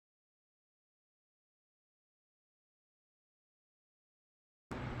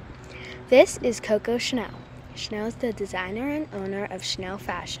This is Coco Chanel. Chanel is the designer and owner of Chanel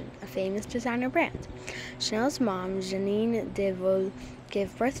Fashion, a famous designer brand. Chanel's mom, Janine Devol,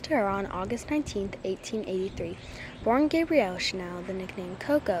 gave birth to her on August 19, 1883. Born Gabrielle Chanel, the nickname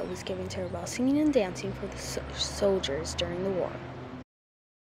Coco was given to her while singing and dancing for the soldiers during the war.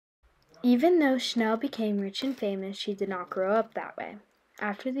 Even though Chanel became rich and famous, she did not grow up that way.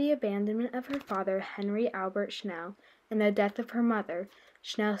 After the abandonment of her father, Henry Albert Chanel, and the death of her mother,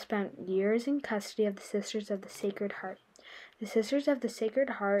 Chanel spent years in custody of the Sisters of the Sacred Heart. The Sisters of the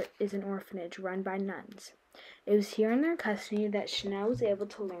Sacred Heart is an orphanage run by nuns. It was here in their custody that Chanel was able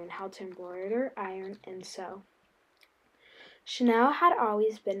to learn how to embroider, iron, and sew. Chanel had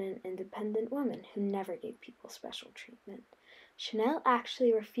always been an independent woman who never gave people special treatment. Chanel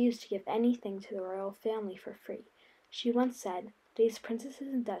actually refused to give anything to the royal family for free. She once said, "These princesses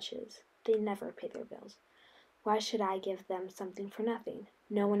and duchesses, they never pay their bills. Why should I give them something for nothing?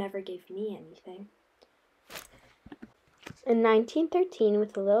 No one ever gave me anything." In 1913,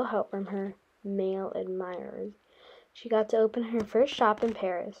 with a little help from her male admirers, she got to open her first shop in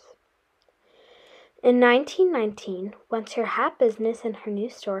Paris. In 1919, once her hat business and her new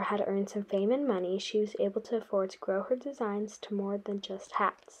store had earned some fame and money, she was able to afford to grow her designs to more than just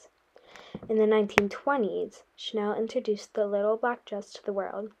hats. In the 1920s, Chanel introduced the little black dress to the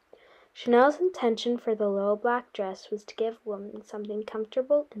world. Chanel's intention for the little black dress was to give women something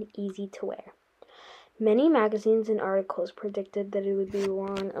comfortable and easy to wear. Many magazines and articles predicted that it would be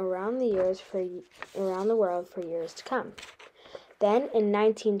worn around the world for years to come. Then, in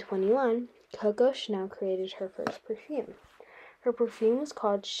 1921, Coco Chanel created her first perfume. Her perfume was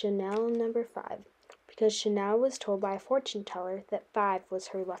called Chanel No. 5 because Chanel was told by a fortune teller that 5 was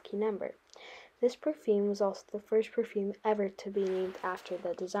her lucky number. This perfume was also the first perfume ever to be named after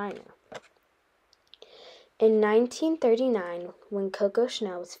the designer. In 1939, when Coco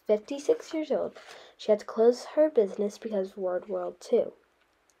Chanel was 56 years old, she had to close her business because of World War II.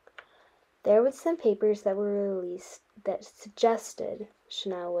 There were some papers that were released that suggested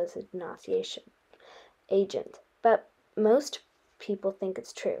Chanel was a Nazi agent, but most people think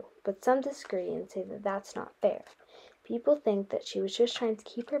it's true, but some disagree and say that that's not fair. People think that she was just trying to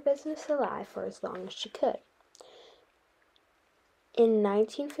keep her business alive for as long as she could. In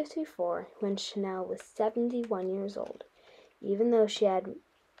 1954, when Chanel was 71 years old, even though she had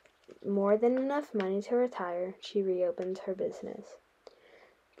more than enough money to retire, she reopened her business.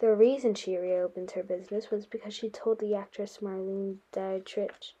 The reason she reopened her business was because she told the actress Marlene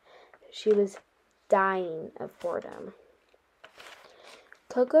Dietrich that she was dying of boredom.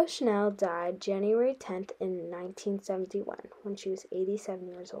 Coco Chanel died January 10th in 1971 when she was 87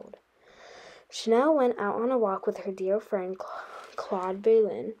 years old. Chanel went out on a walk with her dear friend Claude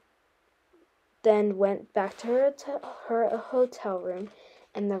Berlin, then went back to her hotel room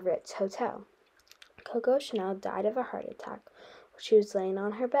in the Ritz Hotel. Coco Chanel died of a heart attack while she was laying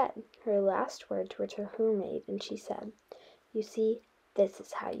on her bed. Her last words were to her maid, and she said, "You see, this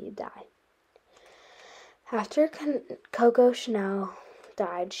is how you die." After Coco Chanel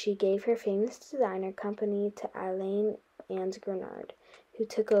died, she gave her famous designer company to Alain and Grenard, who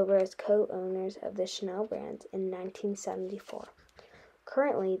took over as co-owners of the Chanel brand in 1974.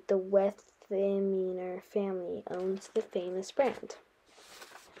 Currently, the Wetheminer family owns the famous brand.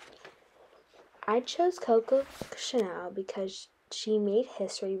 I chose Coco Chanel because she made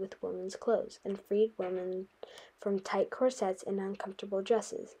history with women's clothes and freed women from tight corsets and uncomfortable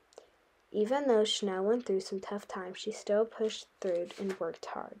dresses. Even though Chanel went through some tough times, she still pushed through and worked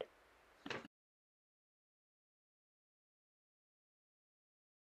hard.